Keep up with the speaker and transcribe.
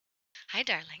Hi,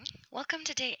 darling. Welcome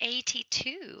to day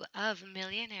 82 of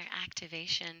Millionaire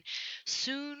Activation,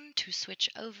 soon to switch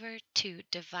over to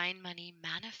Divine Money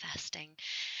Manifesting.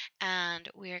 And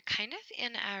we're kind of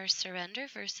in our Surrender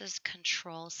versus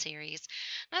Control series.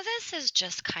 Now, this is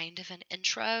just kind of an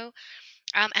intro.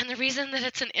 And the reason that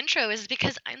it's an intro is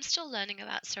because I'm still learning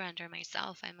about surrender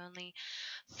myself. I'm only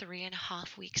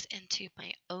 3.5 weeks into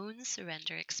my own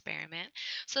surrender experiment.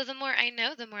 So the more I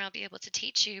know, the more I'll be able to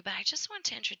teach you. But I just want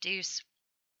to introduce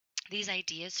these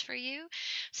ideas for you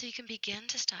so you can begin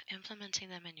to start implementing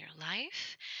them in your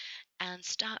life and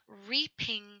start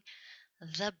reaping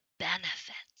the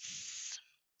benefits.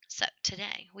 So,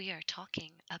 today we are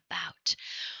talking about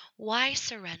why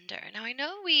surrender. Now, I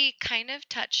know we kind of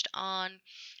touched on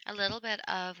a little bit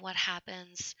of what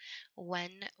happens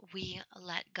when we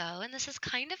let go, and this is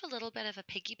kind of a little bit of a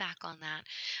piggyback on that,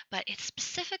 but it's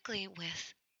specifically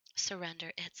with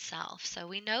surrender itself. So,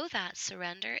 we know that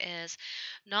surrender is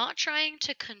not trying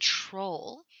to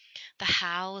control the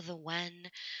how, the when,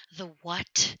 the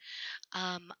what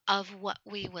of what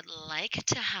we would like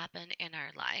to happen in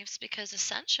our lives, because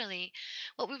essentially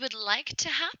what we would like to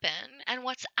happen and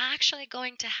what's actually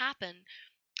going to happen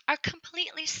are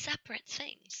completely separate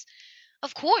things.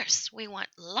 Of course, we want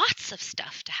lots of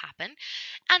stuff to happen,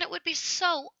 and it would be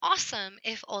so awesome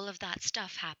if all of that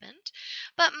stuff happened.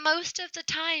 But most of the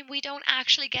time, we don't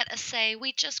actually get a say,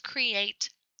 we just create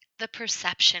the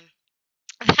perception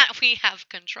that we have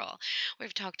control.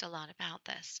 We've talked a lot about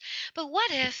this. But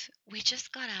what if we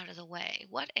just got out of the way?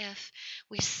 What if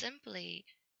we simply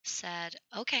said,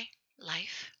 okay,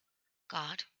 life,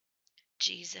 God,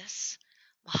 Jesus,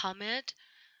 Muhammad,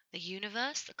 the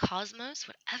universe, the cosmos,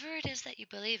 whatever it is that you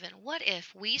believe in, what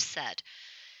if we said,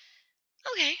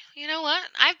 okay, you know what?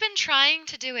 I've been trying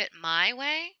to do it my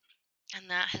way,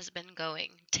 and that has been going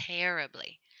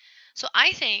terribly. So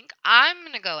I think I'm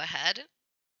going to go ahead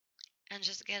and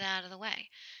just get out of the way.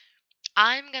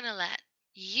 I'm going to let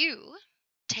you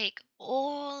take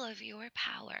all of your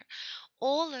power,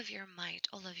 all of your might,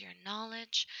 all of your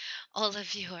knowledge, all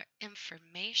of your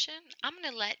information. I'm going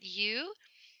to let you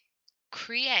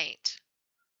create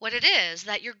what it is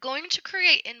that you're going to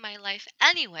create in my life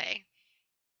anyway.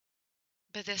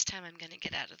 But this time I'm going to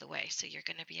get out of the way so you're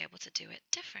going to be able to do it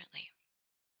differently.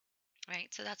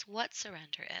 Right? So that's what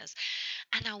surrender is.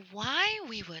 And now, why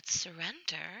we would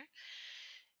surrender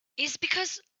is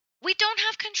because we don't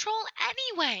have control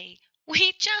anyway.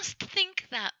 We just think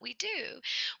that we do.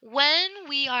 When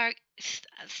we are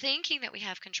thinking that we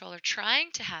have control or trying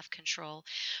to have control,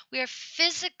 we are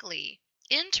physically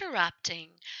interrupting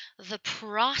the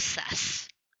process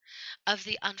of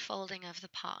the unfolding of the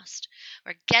past.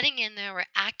 We're getting in there, we're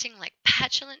acting like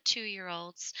petulant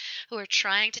 2-year-olds who are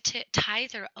trying to tie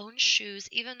their own shoes,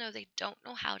 even though they don't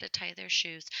know how to tie their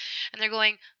shoes. And they're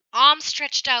going, arms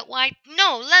stretched out wide.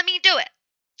 No, let me do it.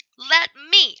 Let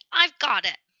me. I've got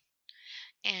it.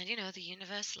 And the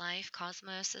universe, life,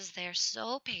 cosmos is there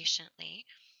so patiently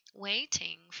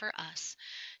waiting for us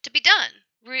to be done.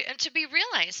 And to be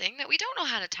realizing that we don't know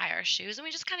how to tie our shoes and we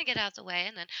just kind of get out of the way,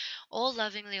 and then all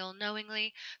lovingly, all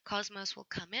knowingly, cosmos will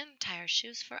come in, tie our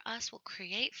shoes for us, will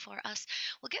create for us,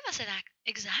 will give us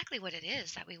exactly what it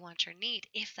is that we want or need,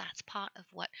 if that's part of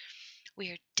what we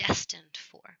are destined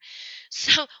for.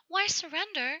 So why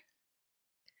surrender?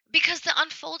 Because the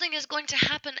unfolding is going to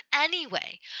happen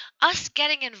anyway. Us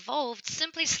getting involved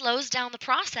simply slows down the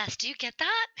process. Do you get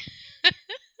that?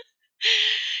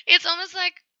 It's almost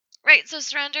like, right, so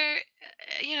surrender,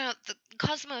 the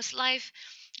cosmos life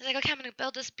is like, okay, I'm going to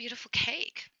build this beautiful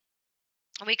cake.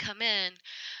 And we come in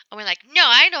and we're like, no,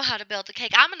 I know how to build the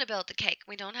cake. I'm going to build the cake.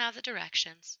 We don't have the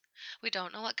directions. We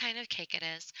don't know what kind of cake it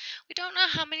is. We don't know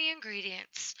how many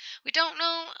ingredients. We don't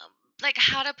know like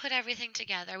how to put everything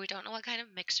together. We don't know what kind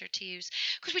of mixer to use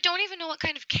because we don't even know what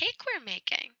kind of cake we're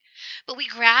making. But we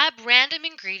grab random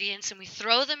ingredients and we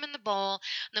throw them in the bowl,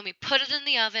 and then we put it in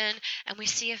the oven and we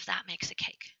see if that makes a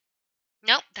cake.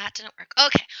 Nope, that didn't work.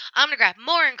 Okay, I'm going to grab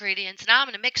more ingredients and I'm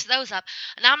going to mix those up,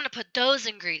 and I'm going to put those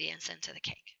ingredients into the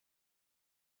cake.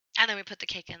 And then we put the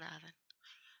cake in the oven.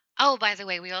 Oh, by the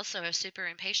way, we also are super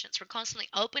impatient. So we're constantly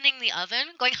opening the oven,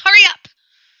 going, hurry up!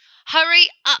 Hurry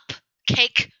up,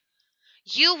 cake!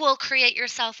 You will create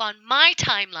yourself on my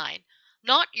timeline,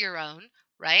 not your own,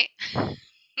 right?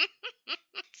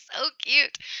 So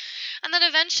cute. And then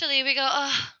eventually we go,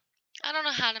 oh, I don't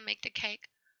know how to make the cake.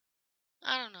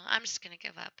 I don't know. I'm just going to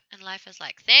give up. And life is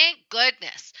like, thank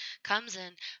goodness, comes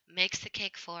in, makes the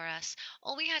cake for us.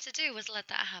 All we had to do was let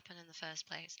that happen in the first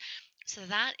place. So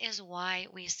that is why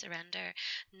we surrender.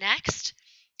 Next,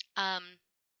 um,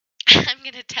 I'm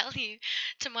going to tell you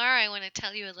tomorrow. I want to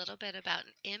tell you a little bit about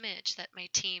an image that my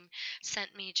team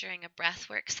sent me during a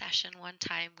breathwork session one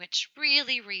time, which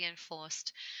really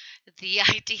reinforced the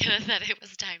idea that it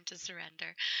was time to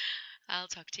surrender. I'll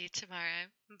talk to you tomorrow.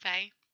 Bye.